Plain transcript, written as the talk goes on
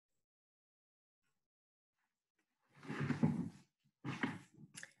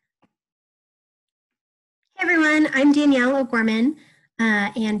everyone, I'm Danielle O'Gorman,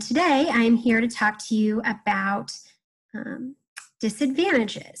 and today I'm here to talk to you about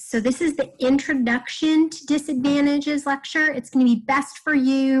disadvantages. So this is the Introduction to Disadvantages lecture. It's going to be best for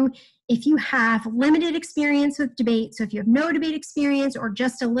you if you have limited experience with debate, so if you have no debate experience or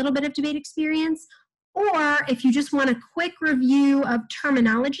just a little bit of debate experience, or if you just want a quick review of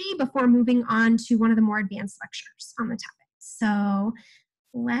terminology before moving on to one of the more advanced lectures on the topic. So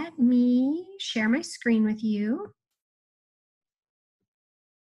let me share my screen with you.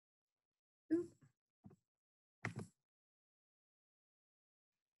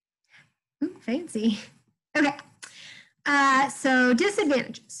 Ooh, fancy. Okay, so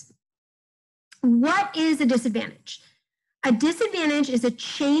disadvantages. What is a disadvantage? A disadvantage is a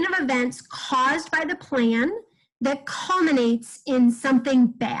chain of events caused by the plan that culminates in something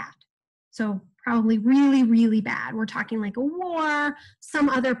bad. So probably really, really bad. We're talking like a war, some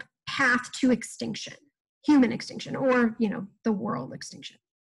other path to extinction, human extinction, or, the world extinction.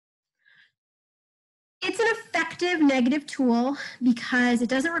 It's an effective negative tool because it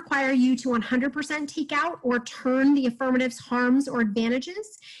doesn't require you to 100% take out or turn the affirmative's harms or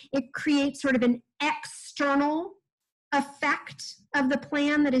advantages. It creates sort of an external effect of the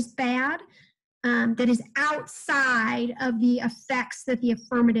plan that is bad, that is outside of the effects that the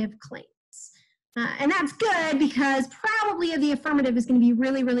affirmative claims. And that's good because probably the affirmative is going to be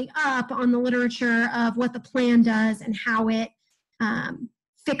really, really up on the literature of what the plan does and how it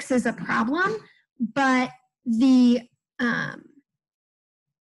fixes a problem. But the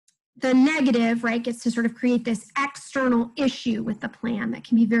negative, right, gets to sort of create this external issue with the plan that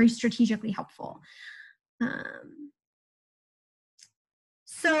can be very strategically helpful.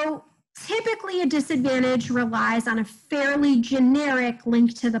 So typically a disadvantage relies on a fairly generic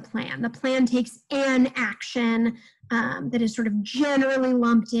link to the plan. The plan takes an action that is sort of generally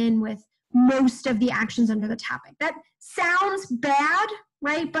lumped in with most of the actions under the topic. That sounds bad,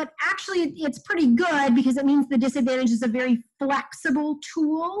 right? But actually it's pretty good because it means the disadvantage is a very flexible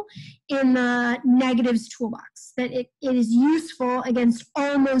tool in the negatives toolbox, that it is useful against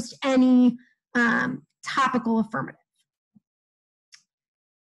almost any topical affirmative.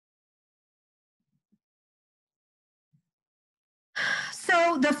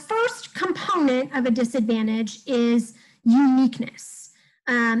 So the first component of a disadvantage is uniqueness.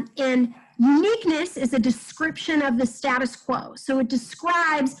 And uniqueness is a description of the status quo. So it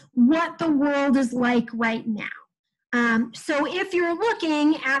describes what the world is like right now. So if you're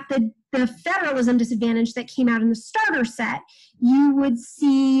looking at the federalism disadvantage that came out in the starter set, you would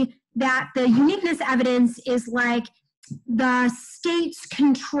see that the uniqueness evidence is like the state's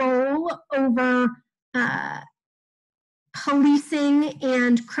control over policing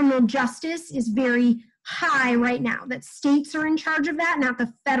and criminal justice is very high right now, that states are in charge of that, not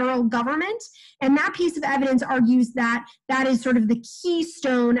the federal government. And that piece of evidence argues that that is sort of the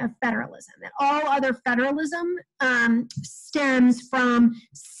keystone of federalism, that all other federalism stems from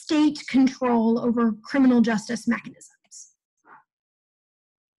state control over criminal justice mechanisms.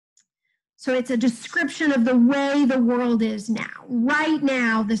 So it's a description of the way the world is now. Right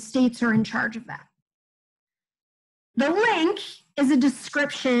now, the states are in charge of that. The link is a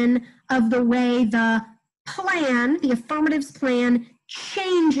description of the way the plan, the affirmatives plan,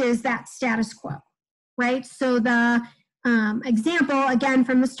 changes that status quo, right? So the example, again,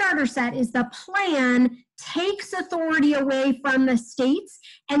 from the starter set is the plan takes authority away from the states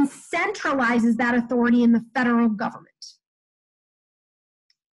and centralizes that authority in the federal government.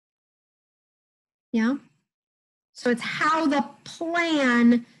 Yeah? So it's how the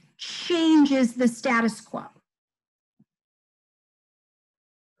plan changes the status quo.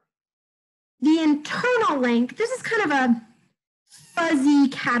 The internal link, this is kind of a fuzzy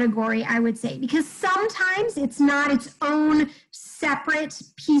category, I would say, because sometimes it's not its own separate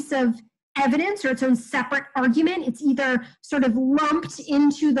piece of evidence or its own separate argument. It's either sort of lumped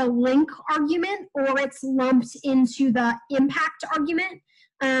into the link argument or it's lumped into the impact argument.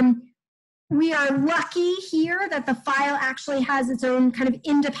 We are lucky here that the file actually has its own kind of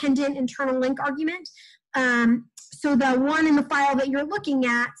independent internal link argument. So the one in the file that you're looking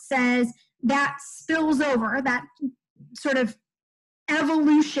at says that spills over, that sort of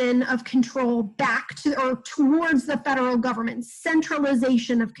evolution of control back to or towards the federal government,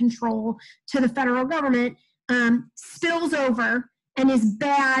 centralization of control to the federal government, spills over and is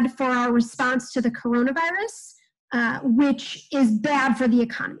bad for our response to the coronavirus, which is bad for the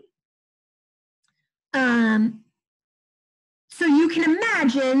economy. So you can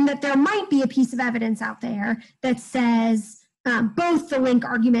imagine that there might be a piece of evidence out there that says both the link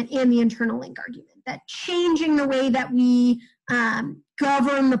argument and the internal link argument, that changing the way that we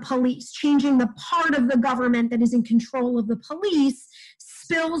govern the police, changing the part of the government that is in control of the police,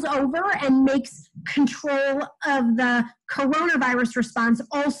 spills over and makes control of the coronavirus response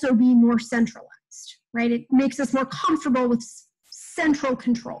also be more centralized, right? It makes us more comfortable with central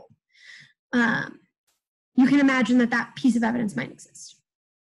control. You can imagine that that piece of evidence might exist.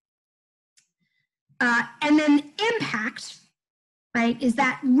 And then impact, right, is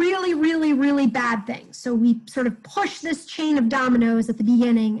that really, really, really bad thing. So we sort of push this chain of dominoes at the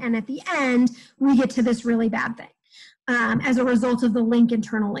beginning, and at the end, we get to this really bad thing as a result of the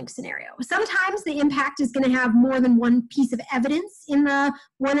internal link scenario. Sometimes the impact is going to have more than one piece of evidence in the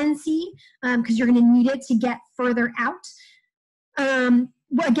 1NC because you're going to need it to get further out.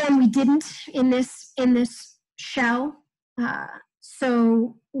 Again, we didn't in this shell.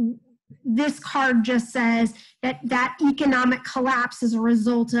 So this card just says that economic collapse as a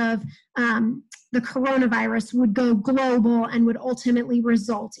result of the coronavirus would go global and would ultimately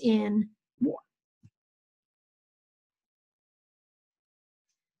result in war.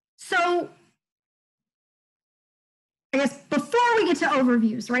 So I guess before we get to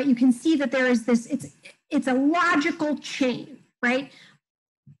overviews, right, you can see that there is this, it's a logical chain, right?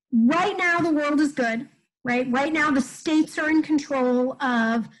 Right now the world is good, right? Right now the states are in control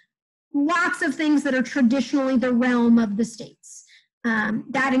of lots of things that are traditionally the realm of the states.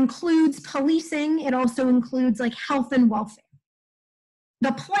 That includes policing. It also includes like health and welfare.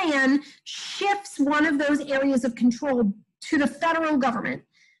 The plan shifts one of those areas of control to the federal government,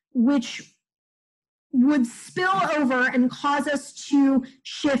 which would spill over and cause us to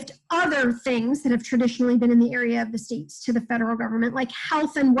shift other things that have traditionally been in the area of the states to the federal government, like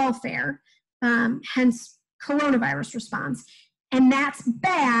health and welfare, hence coronavirus response. And that's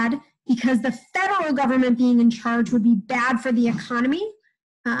bad because the federal government being in charge would be bad for the economy,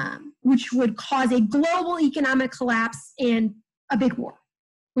 which would cause a global economic collapse and a big war,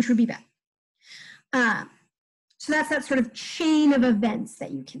 which would be bad. So that's that sort of chain of events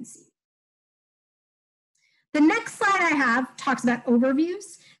that you can see. The next slide I have talks about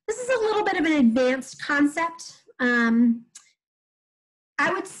overviews. This is a little bit of an advanced concept. I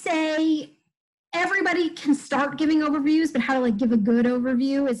would say everybody can start giving overviews, but how to like give a good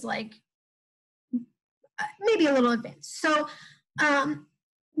overview is like maybe a little advanced. So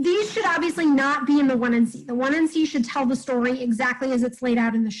these should obviously not be in the 1NC. The 1NC should tell the story exactly as it's laid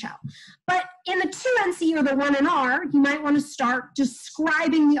out in the shell. But in the 2NC or the 1NR, you might want to start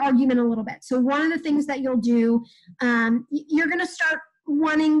describing the argument a little bit. So one of the things that you'll do, you're going to start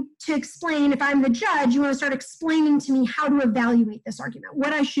wanting to explain, if I'm the judge, you want to start explaining to me how to evaluate this argument,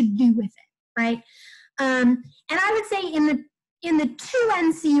 what I should do with it, right? And I would say in the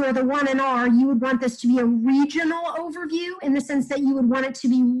 2NC or the 1NR, you would want this to be a regional overview in the sense that you would want it to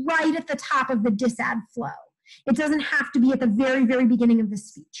be right at the top of the disad flow. It doesn't have to be at the very, very beginning of the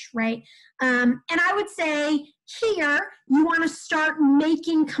speech, right? And I would say here, you want to start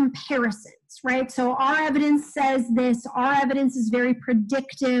making comparisons, right? So our evidence says this, our evidence is very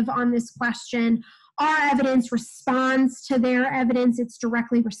predictive on this question. Our evidence responds to their evidence, it's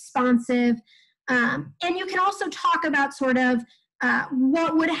directly responsive. And you can also talk about sort of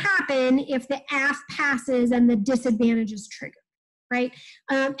what would happen if the AF passes and the disadvantage is triggered, right?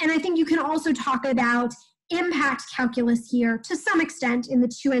 And I think you can also talk about impact calculus here to some extent in the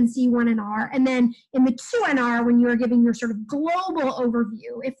 2NC, 1NR, and then in the 2NR when you're giving your sort of global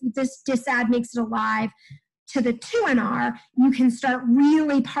overview, if this disad makes it alive to the 2NR, you can start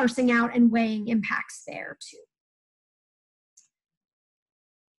really parsing out and weighing impacts there too.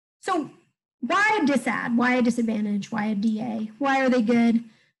 So why a disad? Why a disadvantage? Why a DA? Why are they good?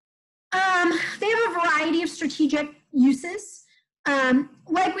 They have a variety of strategic uses.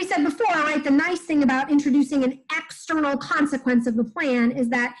 Like we said before, right, the nice thing about introducing an external consequence of the plan is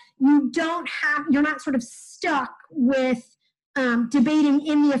that you're not sort of stuck with debating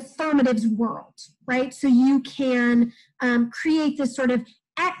in the affirmatives world, right? So you can create this sort of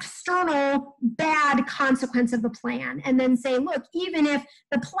external bad consequence of the plan and then say, look, even if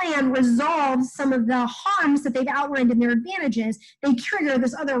the plan resolves some of the harms that they've outlined in their advantages, they trigger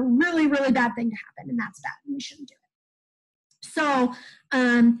this other really, really bad thing to happen, and that's bad, and we shouldn't do it. So,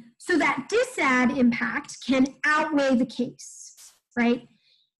 so that disad impact can outweigh the case, right?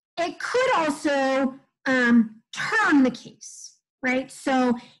 It could also turn the case, right?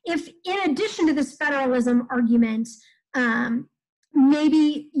 So if in addition to this federalism argument,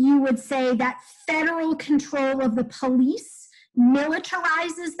 maybe you would say that federal control of the police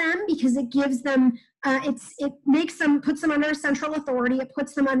militarizes them because it gives them it makes them, puts them under central authority. It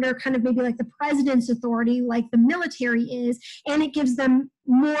puts them under kind of maybe like the president's authority, like the military is, and it gives them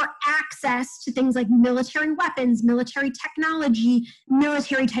more access to things like military weapons, military technology,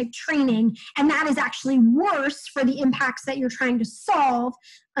 military type training. And that is actually worse for the impacts that you're trying to solve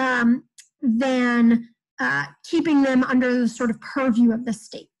than keeping them under the sort of purview of the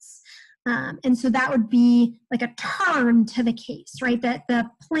states. And so that would be like a turn to the case, right? That the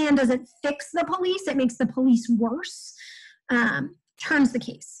plan doesn't fix the police, it makes the police worse, turns the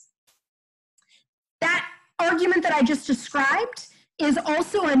case. That argument that I just described is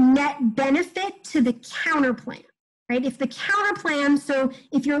also a net benefit to the counterplan, right? If the counterplan, so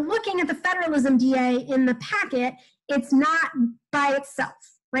if you're looking at the federalism DA in the packet, it's not by itself,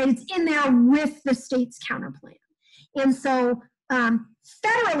 right? It's in there with the state's counterplan. And so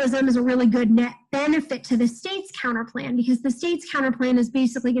federalism is a really good net benefit to the state's counterplan, because the state's counterplan is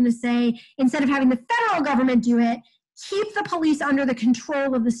basically going to say, instead of having the federal government do it, keep the police under the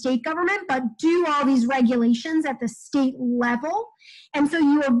control of the state government, but do all these regulations at the state level. And so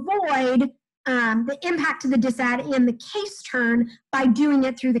you avoid the impact to the disad and the case turn by doing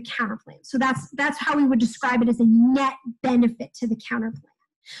it through the counterplan. So that's how we would describe it, as a net benefit to the counterplan.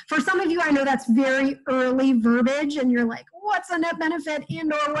 For some of you, I know that's very early verbiage, and you're like, what's a net benefit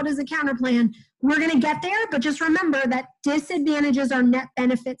and or what is a counterplan? We're going to get there, but just remember that disadvantages are net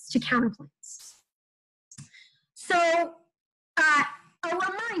benefits to counterplans. So a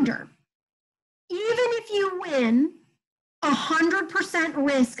reminder, even if you win 100%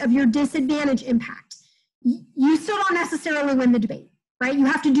 risk of your disadvantage impact, you still don't necessarily win the debate, right? You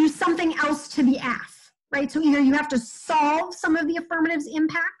have to do something else to the AF, right? So either you have to solve some of the affirmative's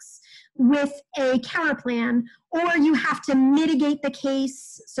impacts with a counterplan, or you have to mitigate the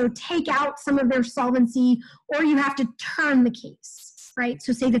case, so take out some of their solvency, or you have to turn the case, right?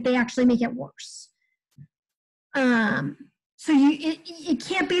 So say that they actually make it worse. So it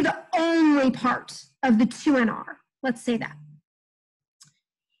can't be the only part of the 2NR. Let's say that.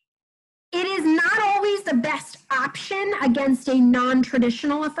 It is not always the best option against a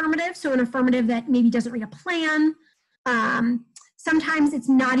non-traditional affirmative, so an affirmative that maybe doesn't read a plan. Sometimes it's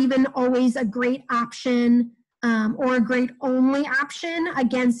not even always a great option or a great only option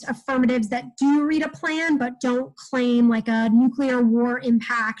against affirmatives that do read a plan but don't claim like a nuclear war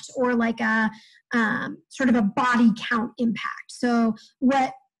impact or like a sort of a body count impact. So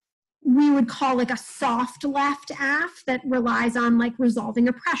what we would call like a soft left AF that relies on like resolving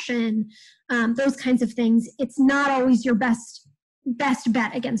oppression, those kinds of things. It's not always your best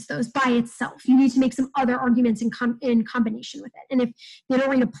bet against those by itself. You need to make some other arguments in combination with it. And if they don't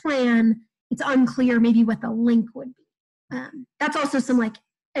read a plan, it's unclear maybe what the link would be. That's also some like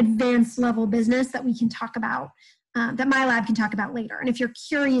advanced level business that we can talk about, that my lab can talk about later. And if you're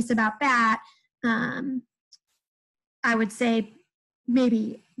curious about that, I would say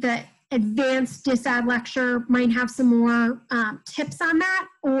maybe the advanced disad lecture might have some more tips on that,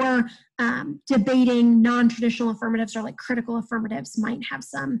 or debating non-traditional affirmatives or like critical affirmatives might have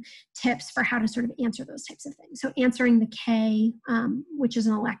some tips for how to sort of answer those types of things. So answering the K, which is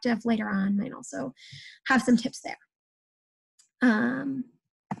an elective later on, might also have some tips there.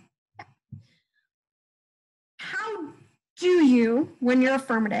 How do you, when you're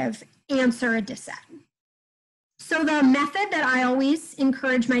affirmative, answer a disad? So the method that I always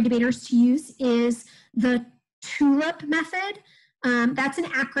encourage my debaters to use is the TULIP method. That's an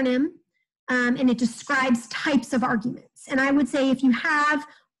acronym, and it describes types of arguments. And I would say if you have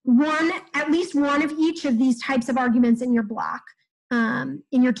at least one of each of these types of arguments in your block, in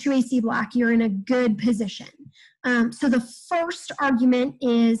your 2AC block, you're in a good position. So the first argument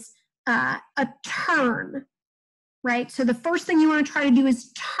is a turn, right? So the first thing you want to try to do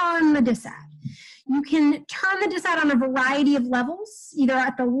is turn the disad. You can turn the disad on a variety of levels, either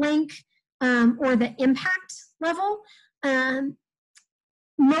at the link or the impact level.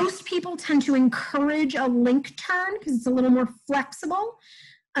 Most people tend to encourage a link turn because it's a little more flexible,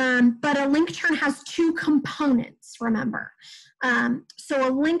 but a link turn has two components, remember. So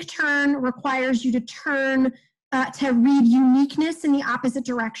a link turn requires you to turn to read uniqueness in the opposite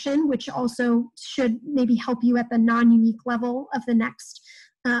direction, which also should maybe help you at the non-unique level of the next,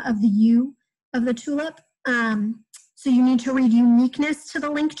 of the U of the TULIP. So you need to read uniqueness to the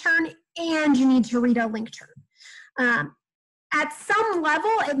link turn, and you need to read a link turn. At some level,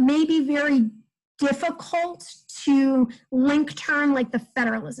 it may be very difficult to link turn like the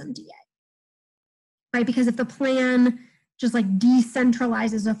federalism DA, right? Because if the plan just like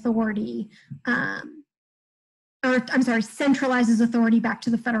decentralizes authority, centralizes authority back to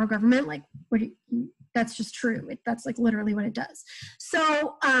the federal government, like that's just true. That's like literally what it does.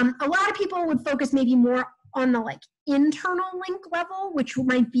 So a lot of people would focus maybe more on the like internal link level, which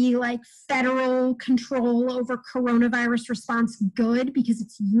might be like federal control over coronavirus response good because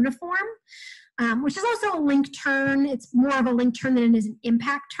it's uniform, which is also a link turn. It's more of a link turn than it is an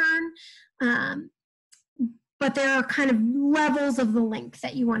impact turn. But there are kind of levels of the link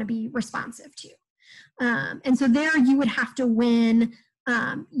that you want to be responsive to. And so there you would have to win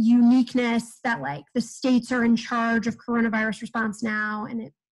uniqueness, that like the states are in charge of coronavirus response now and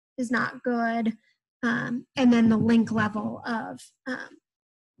it is not good. And then the link level of,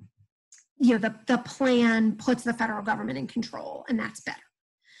 the plan puts the federal government in control, and that's better.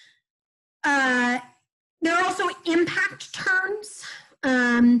 There are also impact turns.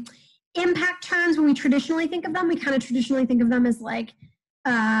 Impact turns, when we traditionally think of them, we kind of traditionally think of them as like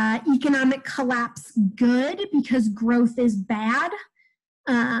economic collapse good because growth is bad,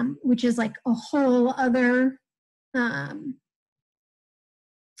 which is like a whole other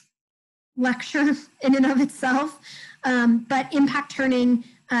lecture in and of itself. But impact turning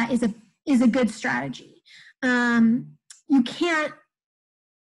is a good strategy. You can't,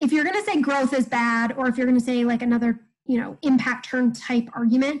 if you're going to say growth is bad, or if you're going to say like another impact turn type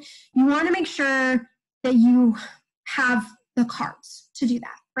argument, you want to make sure that you have the cards to do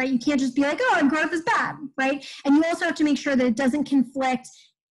that, right? You can't just be like, oh, growth is bad, right? And you also have to make sure that it doesn't conflict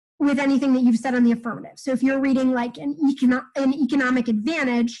with anything that you've said on the affirmative. So if you're reading like an economic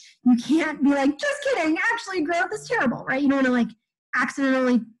advantage, you can't be like, just kidding, actually growth is terrible, right? You don't want to like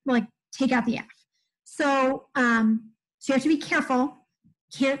accidentally like take out the F. So, so you have to be careful.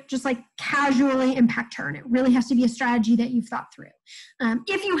 Can't just like casually impact turn. It really has to be a strategy that you've thought through.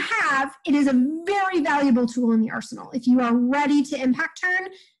 If you have, it is a very valuable tool in the arsenal. If you are ready to impact turn,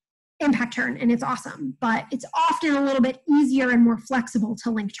 and it's awesome, but it's often a little bit easier and more flexible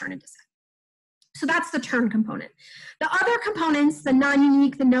to link turn and decide. So that's the turn component. The other components, the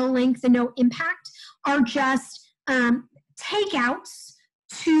non-unique, the no link, the no impact, are just takeouts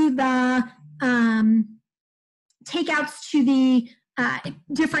to the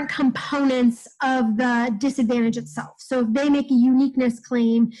different components of the disadvantage itself. So if they make a uniqueness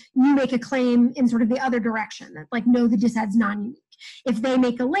claim, you make a claim in sort of the other direction, that like, no, the disad's non-unique. If they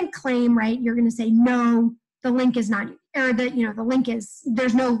make a link claim, right, you're going to say, no, the link is non-unique, or the link is,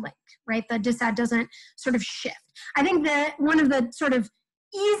 there's no link, right? The disad doesn't sort of shift. I think that one of the sort of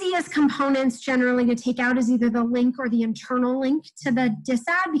easiest components generally to take out is either the link or the internal link to the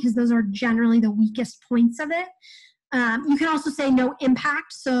disad, because those are generally the weakest points of it. You can also say no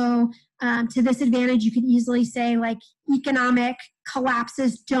impact. So to this advantage, you could easily say like economic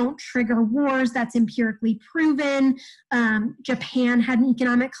collapses don't trigger wars. That's empirically proven. Japan had an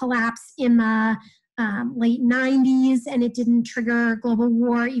economic collapse in the late 90s, and it didn't trigger global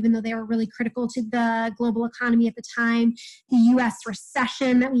war, even though they were really critical to the global economy at the time. The US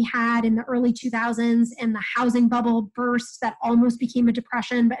recession that we had in the early 2000s and the housing bubble burst that almost became a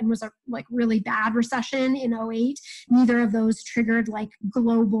depression and was a like really bad recession in 2008. Neither of those triggered like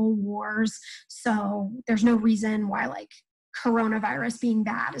global wars. So there's no reason why like coronavirus being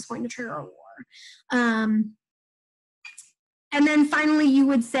bad is going to trigger a war. And then finally, you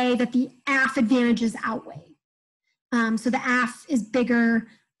would say that the AF advantages outweigh. So the AF is bigger.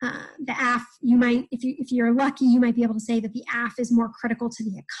 The AF, you might, if you're lucky, you might be able to say that the AF is more critical to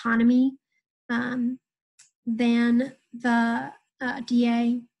the economy than the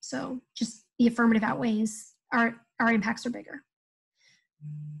DA. So just the affirmative outweighs. Our impacts are bigger.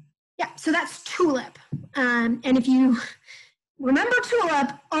 Yeah, so that's TULIP. And if you remember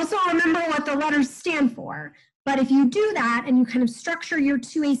TULIP, also remember what the letters stand for. But if you do that and you kind of structure your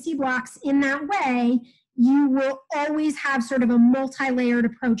 2AC blocks in that way, you will always have sort of a multi-layered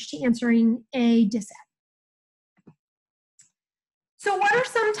approach to answering a disad. So what are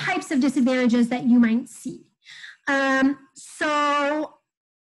some types of disadvantages that you might see? So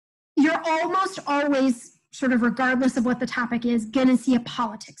you're almost always, sort of regardless of what the topic is, going to see a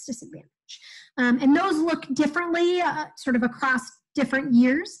politics disadvantage. And those look differently sort of across different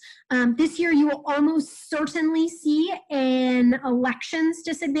years. This year, you will almost certainly see an elections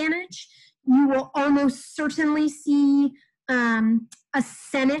disadvantage. You will almost certainly see a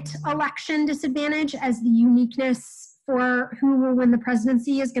Senate election disadvantage, as the uniqueness for who will win the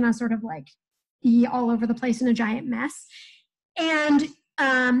presidency is going to sort of like be all over the place in a giant mess. And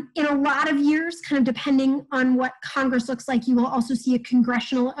in a lot of years, kind of depending on what Congress looks like, you will also see a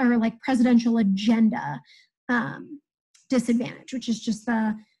congressional or like presidential agenda disadvantage, which is just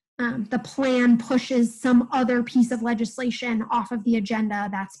the plan pushes some other piece of legislation off of the agenda.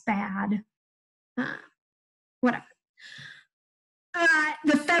 That's bad. Whatever.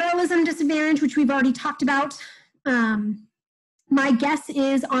 The federal federalism disadvantage, which we've already talked about. My guess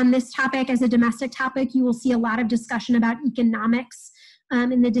is on this topic, as a domestic topic, you will see a lot of discussion about economics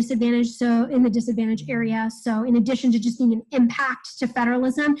in the disadvantaged area. So in addition to just being an impact to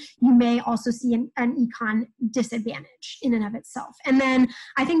federalism, you may also see an econ disadvantage in and of itself. And then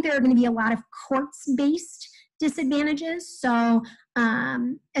I think there are going to be a lot of courts-based disadvantages. So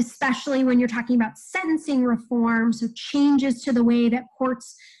especially when you're talking about sentencing reform, so changes to the way that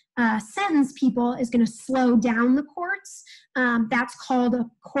courts sentence people is going to slow down the courts. That's called a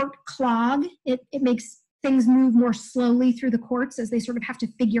court clog. It makes things move more slowly through the courts as they sort of have to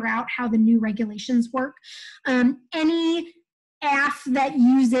figure out how the new regulations work. Any AF that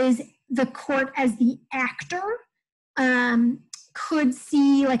uses the court as the actor could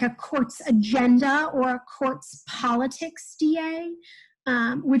see like a court's agenda or a court's politics DA,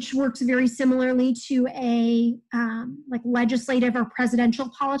 which works very similarly to a like legislative or presidential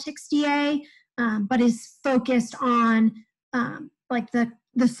politics DA, but is focused on like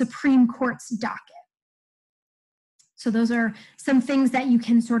the Supreme Court's docket. So those are some things that you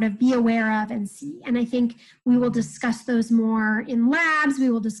can sort of be aware of and see. And I think we will discuss those more in labs.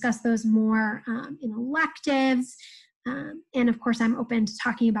 We will discuss those more in electives. And of course, I'm open to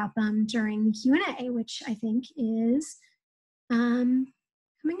talking about them during the Q&A, which I think is coming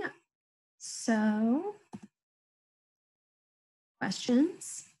up. So,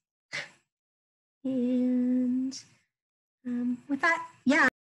 questions? And with that, yeah.